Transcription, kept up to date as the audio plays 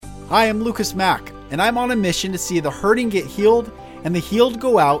Hi, I'm Mack, and I'm on a mission to see the hurting get healed and the healed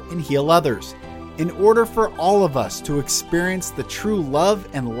go out and heal others, in order for all of us to experience the true love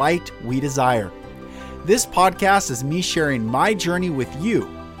and light we desire. This podcast is me sharing my journey with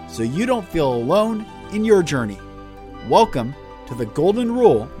you, so you don't feel alone in your journey. Welcome to the Golden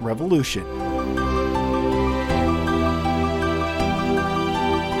Rule Revolution.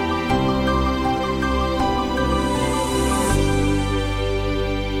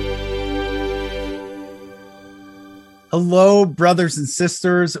 Hello, brothers and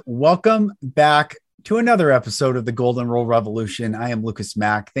sisters. Welcome back to another episode of the Golden Rule Revolution. I am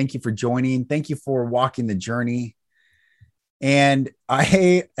Mack. Thank you for joining. Thank you for walking the journey. And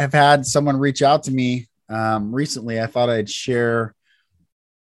I have had someone reach out to me recently. I thought I'd share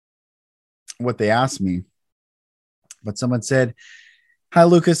what they asked me. But someone said, "Hi,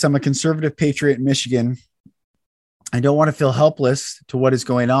 Lucas. I'm a conservative patriot in Michigan. I don't want to feel helpless to what is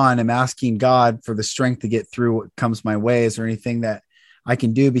going on. I'm asking God for the strength to get through what comes my way. Is there anything that I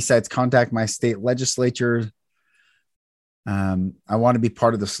can do besides contact my state legislature? I want to be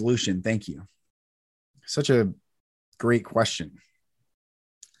part of the solution. Thank you." Such a great question.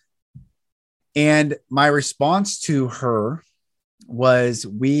 And my response to her was,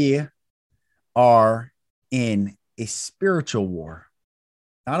 we are in a spiritual war,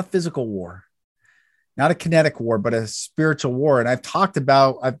 not a physical war. Not a kinetic war, but a spiritual war. And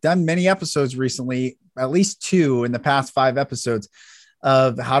I've done many episodes recently, at least 2 in the past 5 episodes,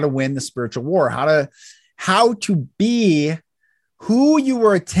 of how to win the spiritual war, how to be who you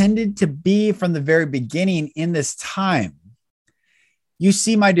were intended to be from the very beginning in this time. You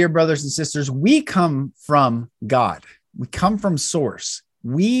see, my dear brothers and sisters, we come from God. We come from Source.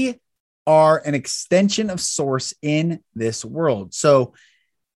 We are an extension of Source in this world. So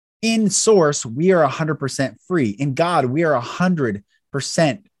in Source, we are 100% free. In God, we are 100%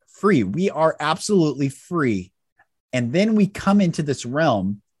 free. We are absolutely free. And then we come into this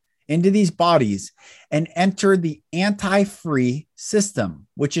realm, into these bodies, and enter the anti-free system,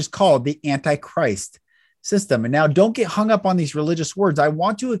 which is called the Antichrist system. And now don't get hung up on these religious words. I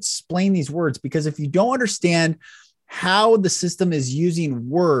want to explain these words, because if you don't understand how the system is using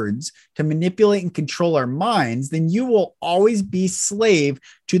words to manipulate and control our minds, then you will always be slave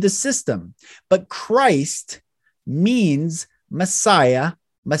to the system. But Christ means Messiah.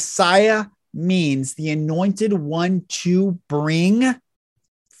 Messiah means the anointed one to bring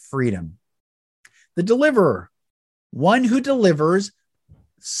freedom. The deliverer, one who delivers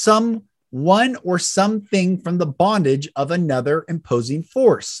someone or something from the bondage of another imposing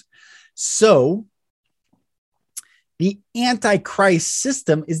force. So the Antichrist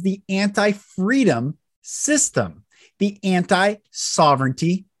system is the anti-freedom system, the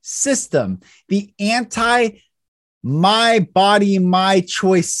anti-sovereignty system, the anti-my body, my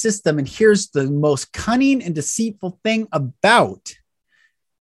choice system. And here's the most cunning and deceitful thing about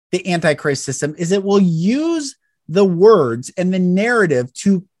the Antichrist system is it will use the words and the narrative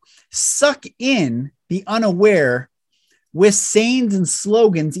to suck in the unaware with sayings and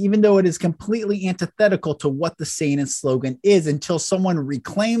slogans, even though it is completely antithetical to what the saying and slogan is, until someone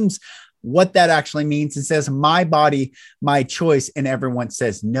reclaims what that actually means and says, my body, my choice. And everyone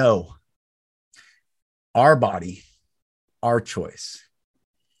says, no, our body, our choice.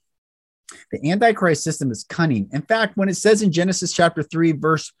 The Antichrist system is cunning. In fact, when it says in Genesis chapter 3,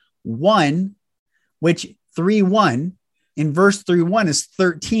 verse 1, which 3:1, in verse 3:1 is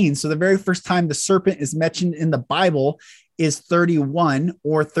 13. So the very first time the serpent is mentioned in the Bible is 31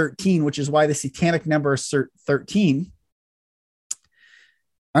 or 13, which is why the satanic number is 13.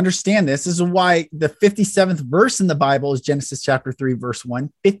 Understand this. This is why the 57th verse in the Bible is Genesis chapter 3, verse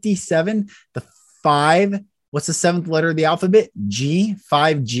 1. 57, the 5. What's the 7th letter of the alphabet? G,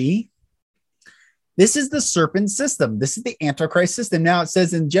 5G. This is the serpent system. This is the Antichrist system. Now it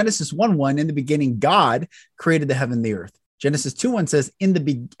says in Genesis 1:1, in the beginning, God created the heaven and the earth. Genesis 2:1 says,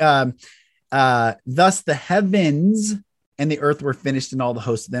 thus the heavens and the earth were finished and all the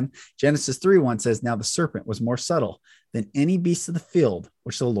host of them. Genesis 3:1 says, now the serpent was more subtle than any beast of the field,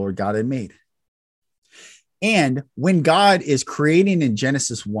 which the Lord God had made. And when God is creating in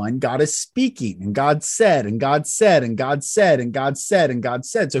Genesis 1, God is speaking, and God said, and God said, and God said, and God said, and God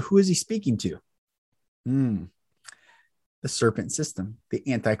said. So who is he speaking to? The serpent system, the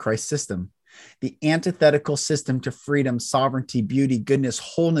Antichrist system, the antithetical system to freedom, sovereignty, beauty, goodness,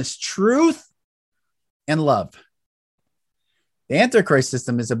 wholeness, truth, and love. The Antichrist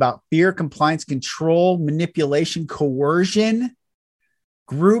system is about fear, compliance, control, manipulation, coercion,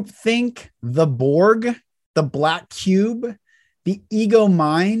 groupthink, the Borg, the black cube, the ego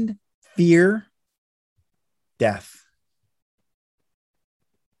mind, fear, death.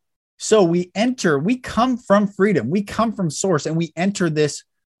 So we come from freedom. We come from source, and we enter this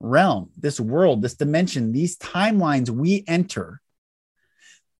realm, this world, this dimension, these timelines we enter.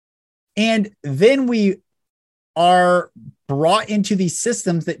 And then we are brought into these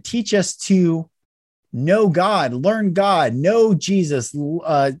systems that teach us to know God, learn God, know Jesus,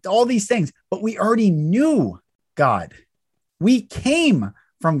 all these things. But we already knew God. We came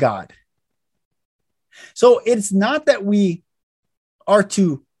from God. So it's not that we are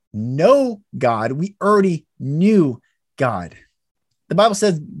to know God. We already knew God. The Bible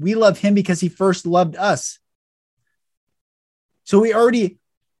says we love him because he first loved us. So we already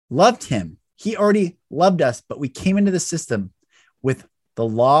loved him. He already loved us, but we came into the system with the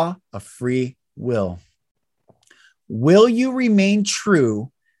law of free will. Will you remain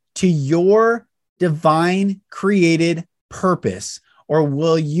true to your divine created purpose, or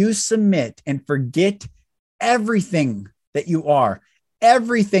will you submit and forget everything that you are,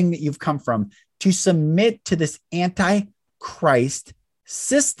 everything that you've come from, to submit to this anti-Christ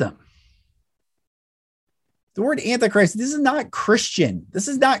system? The word antichrist, this is not Christian. This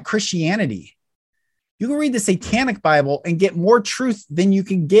is not Christianity. You can read the Satanic Bible and get more truth than you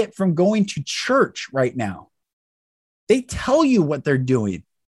can get from going to church right now. They tell you what they're doing.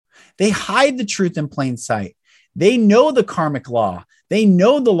 They hide the truth in plain sight. They know the karmic law. They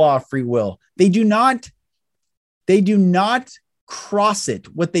know the law of free will. They do not cross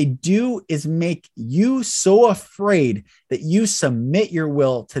it. What they do is make you so afraid that you submit your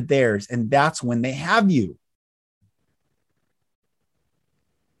will to theirs, and that's when they have you.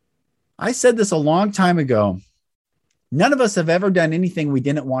 I said this a long time ago. None of us have ever done anything we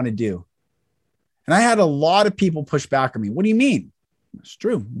didn't want to do. And I had a lot of people push back on me. What do you mean? It's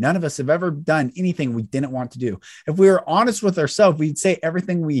true. None of us have ever done anything we didn't want to do. If we were honest with ourselves, we'd say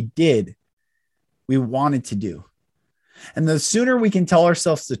everything we did, we wanted to do. And the sooner we can tell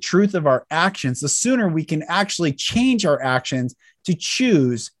ourselves the truth of our actions, the sooner we can actually change our actions to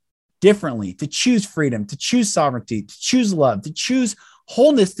choose differently, to choose freedom, to choose sovereignty, to choose love, to choose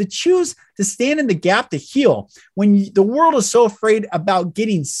wholeness, to choose to stand in the gap to heal. When the world is so afraid about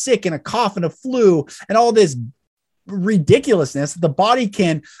getting sick and a cough and a flu and all this ridiculousness that the body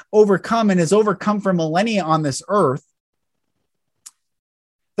can overcome and has overcome for millennia on this earth,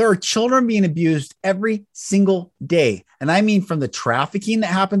 there are children being abused every single day. And I mean from the trafficking that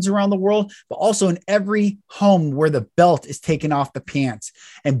happens around the world, but also in every home where the belt is taken off the pants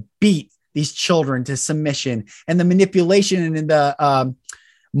and beat these children to submission, and the manipulation and the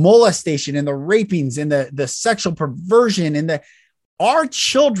molestation and the rapings and the sexual perversion, and our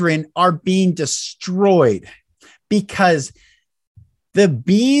children are being destroyed because the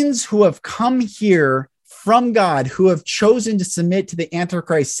beings who have come here from God, who have chosen to submit to the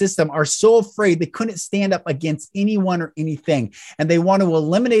Antichrist system, are so afraid they couldn't stand up against anyone or anything. And they want to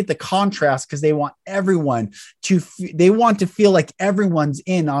eliminate the contrast because they want everyone they want to feel like everyone's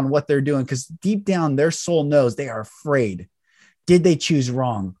in on what they're doing, because deep down their soul knows they are afraid. Did they choose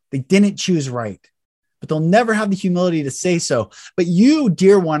wrong? They didn't choose right. But they'll never have the humility to say so. But you,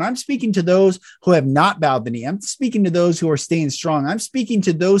 dear one, I'm speaking to those who have not bowed the knee. I'm speaking to those who are staying strong. I'm speaking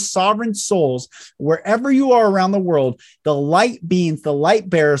to those sovereign souls, wherever you are around the world, the light beings, the light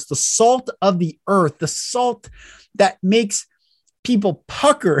bearers, the salt of the earth, the salt that makes people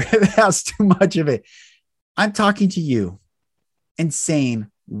pucker if it has too much of it. I'm talking to you and saying,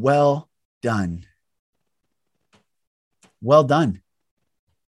 well done. Well done.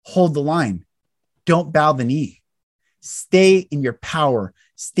 Hold the line. Don't bow the knee. Stay in your power.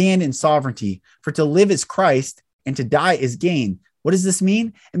 Stand in sovereignty. For to live is Christ and to die is gain. What does this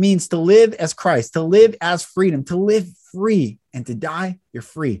mean? It means to live as Christ, to live as freedom, to live free, and to die, you're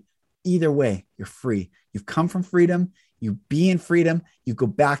free. Either way, you're free. You've come from freedom. You be in freedom. You go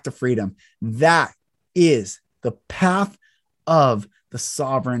back to freedom. That is the path of the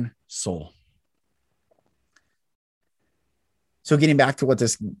sovereign soul. So getting back to what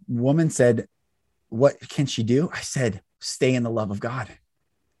this woman said, what can she do? I said, stay in the love of God.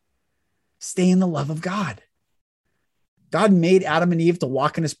 Stay in the love of God. God made Adam and Eve to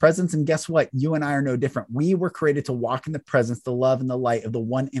walk in his presence. And guess what? You and I are no different. We were created to walk in the presence, the love, and the light of the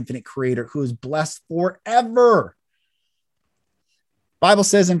one infinite creator who is blessed forever. Bible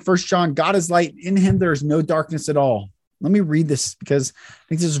says in 1 John, God is light. In him, there is no darkness at all. Let me read this because I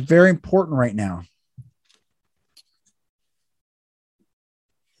think this is very important right now.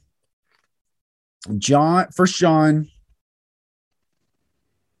 First John.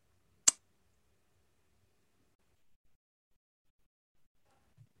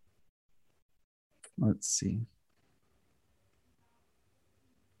 Let's see.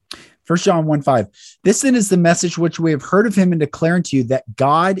 1 John 1:5. This then is the message which we have heard of him and declare unto you, that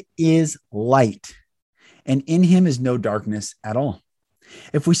God is light, and in him is no darkness at all.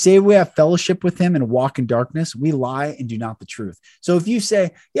 If we say we have fellowship with him and walk in darkness, we lie and do not the truth. So if you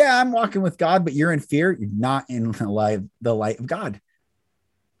say, yeah, I'm walking with God, but you're in fear, you're not in the light of God.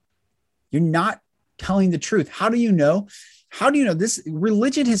 You're not telling the truth. How do you know? How do you know? This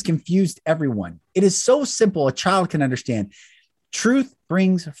religion has confused everyone. It is so simple. A child can understand. Truth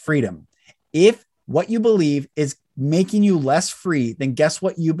brings freedom. If what you believe is making you less free, then guess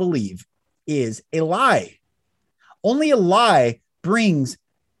what you believe is a lie. Only a lie brings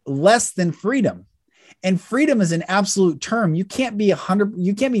less than freedom. And freedom is an absolute term. You can't be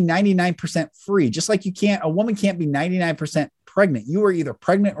 99% free. Just like a woman can't be 99% pregnant. You are either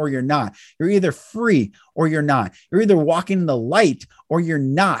pregnant or you're not. You're either free or you're not. You're either walking in the light or you're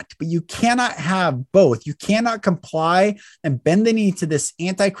not, but you cannot have both. You cannot comply and bend the knee to this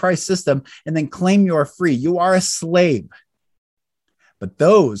antichrist system and then claim you are free. You are a slave. But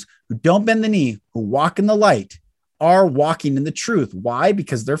those who don't bend the knee, who walk in the light, are walking in the truth. Why?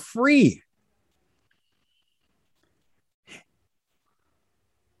 Because they're free.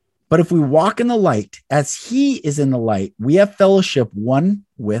 But if we walk in the light as he is in the light, we have fellowship one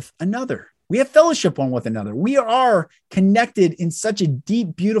with another. We have fellowship one with another. We are connected in such a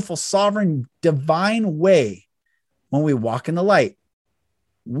deep, beautiful, sovereign, divine way when we walk in the light.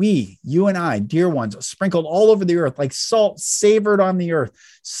 We, you and I, dear ones, sprinkled all over the earth like salt, savored on the earth,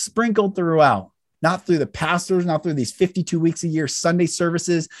 sprinkled throughout. Not through the pastors, not through these 52 weeks a year Sunday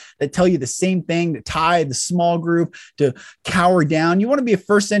services that tell you the same thing, to tithe, the small group, to cower down. You want to be a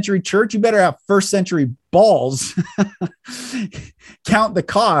first century church? You better have first century balls. Count the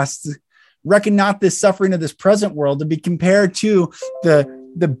costs. Reckon not this suffering of this present world to be compared to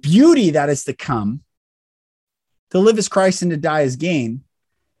the beauty that is to come. To live as Christ and to die as gain.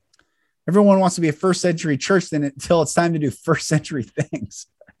 Everyone wants to be a first century church then until it's time to do first century things.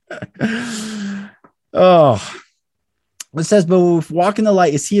 Oh, it says, but we walk in the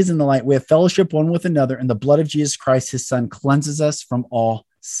light as he is in the light. We have fellowship one with another, and the blood of Jesus Christ, his son, cleanses us from all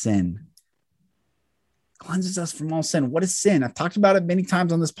sin. Cleanses us from all sin. What is sin? I've talked about it many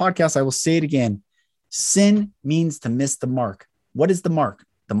times on this podcast. I will say it again. Sin means to miss the mark. What is the mark?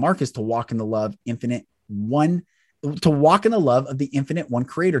 The mark is to walk in the love, infinite one, to walk in the love of the infinite one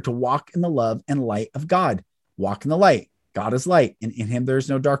creator, to walk in the love and light of God. Walk in the light. God is light, and in him there is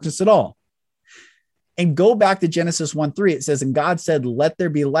no darkness at all. And go back to Genesis 1:3. It says, and God said, let there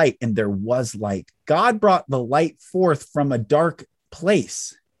be light, and there was light. God brought the light forth from a dark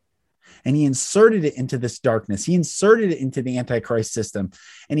place, and he inserted it into this darkness. He inserted it into the Antichrist system,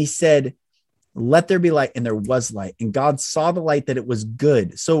 and he said, let there be light, and there was light. And God saw the light that it was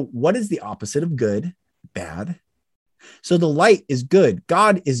good. So what is the opposite of good? Bad. So the light is good.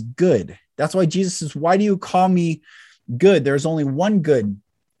 God is good. That's why Jesus says, why do you call me good? There's only one good,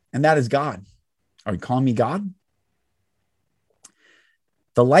 and that is God. Are you calling me God?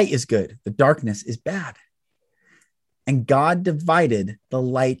 The light is good. The darkness is bad. And God divided the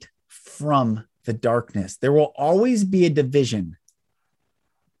light from the darkness. There will always be a division,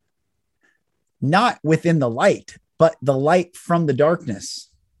 not within the light, but the light from the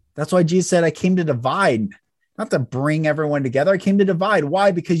darkness. That's why Jesus said, I came to divide, not to bring everyone together. I came to divide.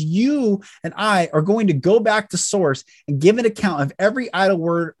 Why? Because you and I are going to go back to source and give an account of every idle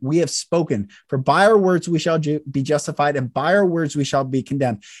word we have spoken. For by our words we shall be justified, and by our words we shall be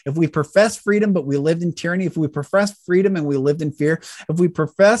condemned. If we profess freedom, but we lived in tyranny, if we profess freedom and we lived in fear, if we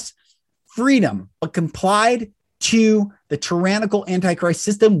profess freedom, but complied to the tyrannical Antichrist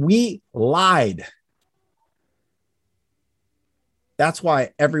system, we lied. That's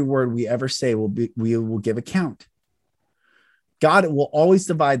why every word we ever say we will give account. God will always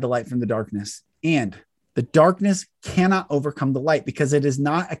divide the light from the darkness, and the darkness cannot overcome the light because it is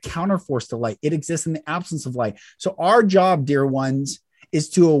not a counterforce to light. It exists in the absence of light. So our job, dear ones,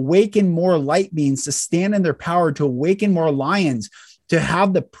 is to awaken more light beings, to stand in their power, to awaken more lions, to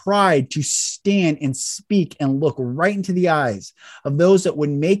have the pride to stand and speak and look right into the eyes of those that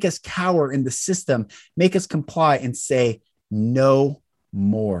would make us cower in the system, make us comply and say, no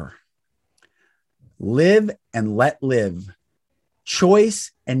more. Live and let live.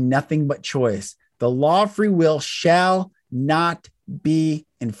 Choice and nothing but choice. The law of free will shall not be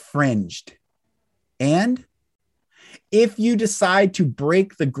infringed. And if you decide to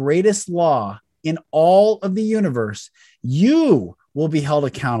break the greatest law in all of the universe, you will be held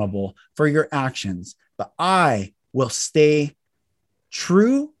accountable for your actions. But I will stay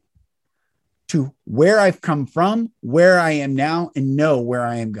true to where I've come from, where I am now, and know where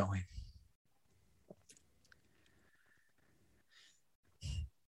I am going.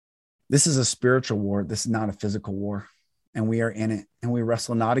 This is a spiritual war. This is not a physical war. And we are in it, and we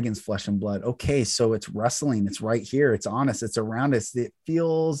wrestle not against flesh and blood. Okay, so it's wrestling. It's right here. It's on us. It's around us. It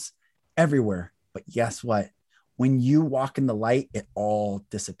feels everywhere. But guess what? When you walk in the light, it all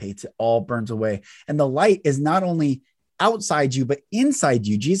dissipates. It all burns away. And the light is not only outside you, but inside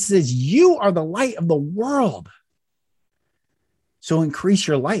you. Jesus says, you are the light of the world. So increase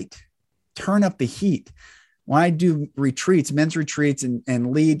your light. Turn up the heat. When I do retreats, men's retreats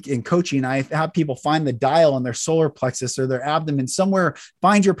and lead in coaching, I have people find the dial in their solar plexus or their abdomen somewhere.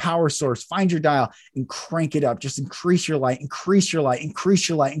 Find your power source, find your dial and crank it up. Just increase your light, increase your light, increase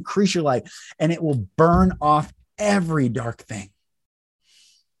your light, increase your light, and it will burn off every dark thing.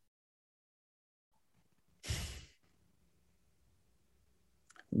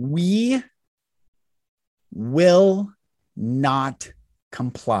 We will not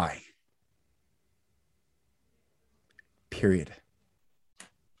comply. Period.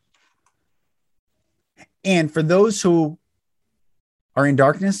 And for those who are in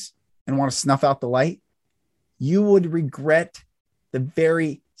darkness and want to snuff out the light, you would regret the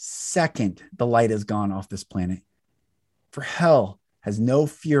very second the light is gone off this planet. For hell has no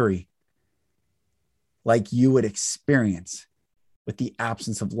fury like you would experience with the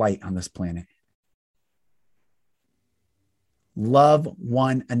absence of light on this planet. Love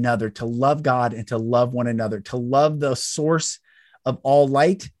one another, to love God and to love one another, to love the source of all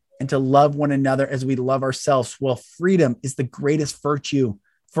light and to love one another as we love ourselves. Well, freedom is the greatest virtue,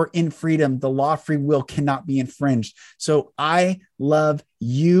 for in freedom, the law of free will cannot be infringed. So I love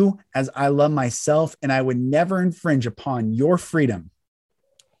you as I love myself, and I would never infringe upon your freedom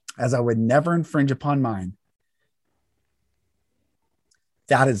as I would never infringe upon mine.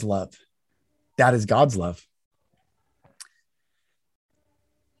 That is love. That is God's love.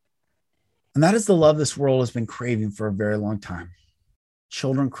 And that is the love this world has been craving for a very long time.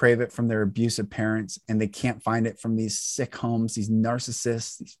 Children crave it from their abusive parents, and they can't find it from these sick homes, these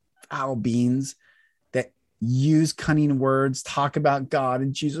narcissists, these foul beings that use cunning words, talk about God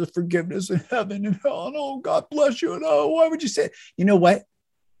and Jesus, forgiveness and heaven and hell, and oh, God bless you. And oh, why would you say it? You know what?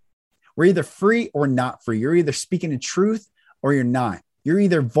 We're either free or not free. You're either speaking the truth or you're not. You're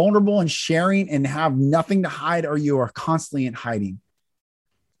either vulnerable and sharing and have nothing to hide, or you are constantly in hiding.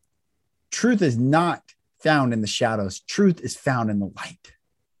 Truth is not found in the shadows. Truth is found in the light.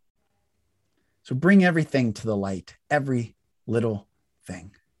 So bring everything to the light, every little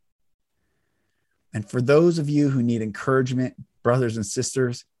thing. And for those of you who need encouragement, brothers and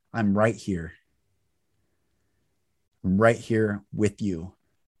sisters, I'm right here. I'm right here with you,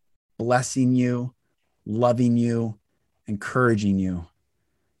 blessing you, loving you, encouraging you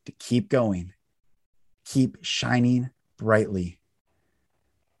to keep going, keep shining brightly.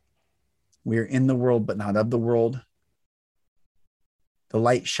 We are in the world, but not of the world. The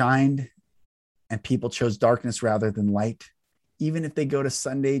light shined, and people chose darkness rather than light. Even if they go to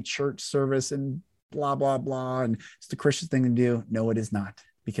Sunday church service and blah, blah, blah, and it's the Christian thing to do. No, it is not,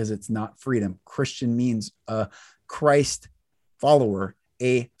 because it's not freedom. Christian means a Christ follower,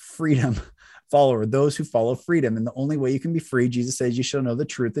 a freedom follower, those who follow freedom. And the only way you can be free, Jesus says, you shall know the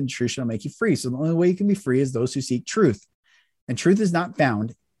truth, and truth shall make you free. So the only way you can be free is those who seek truth. And truth is not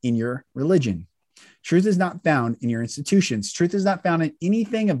found in your religion. Truth is not found in your institutions. Truth is not found in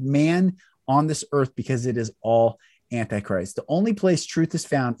anything of man on this earth, because it is all Antichrist. The only place truth is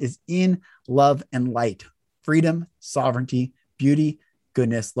found is in love and light, freedom, sovereignty, beauty,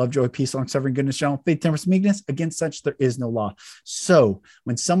 goodness, love, joy, peace, long suffering, goodness, gentleness, faith, temperance, meekness. Against such there is no law. So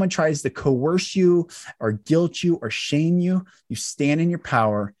when someone tries to coerce you or guilt you or shame you, you stand in your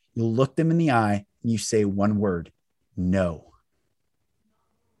power, you look them in the eye, and you say one word: no.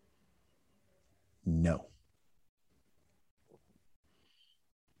 No.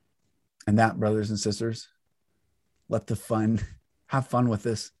 And that, brothers and sisters, let the fun, have fun with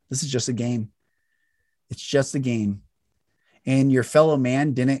this. This is just a game. It's just a game. And your fellow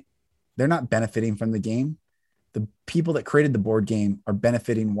man they're not benefiting from the game. The people that created the board game are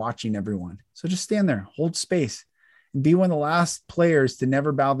benefiting watching everyone. So just stand there, hold space, and be one of the last players to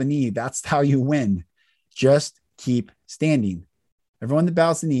never bow the knee. That's how you win. Just keep standing. Everyone that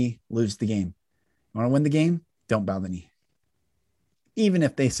bows the knee loses the game. You want to win the game? Don't bow the knee. Even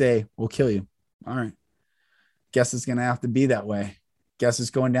if they say, we'll kill you. All right. Guess it's going to have to be that way. Guess it's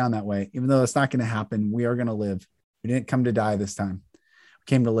going down that way. Even though it's not going to happen, we are going to live. We didn't come to die this time. We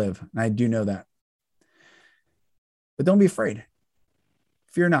came to live. And I do know that. But don't be afraid.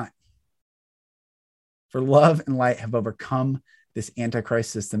 Fear not. For love and light have overcome this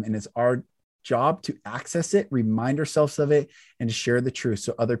Antichrist system, and it's our job to access it, remind ourselves of it, and to share the truth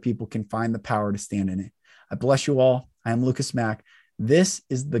so other people can find the power to stand in it. I bless you all. I am Lucas Mack. This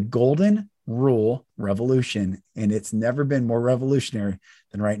is the golden rule revolution, and it's never been more revolutionary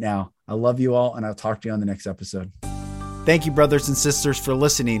than right now. I love you all, and I'll talk to you on the next episode. Thank you, brothers and sisters, for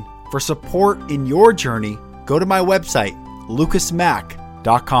listening. For support in your journey, go to my website,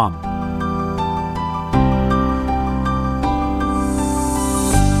 lucasmack.com.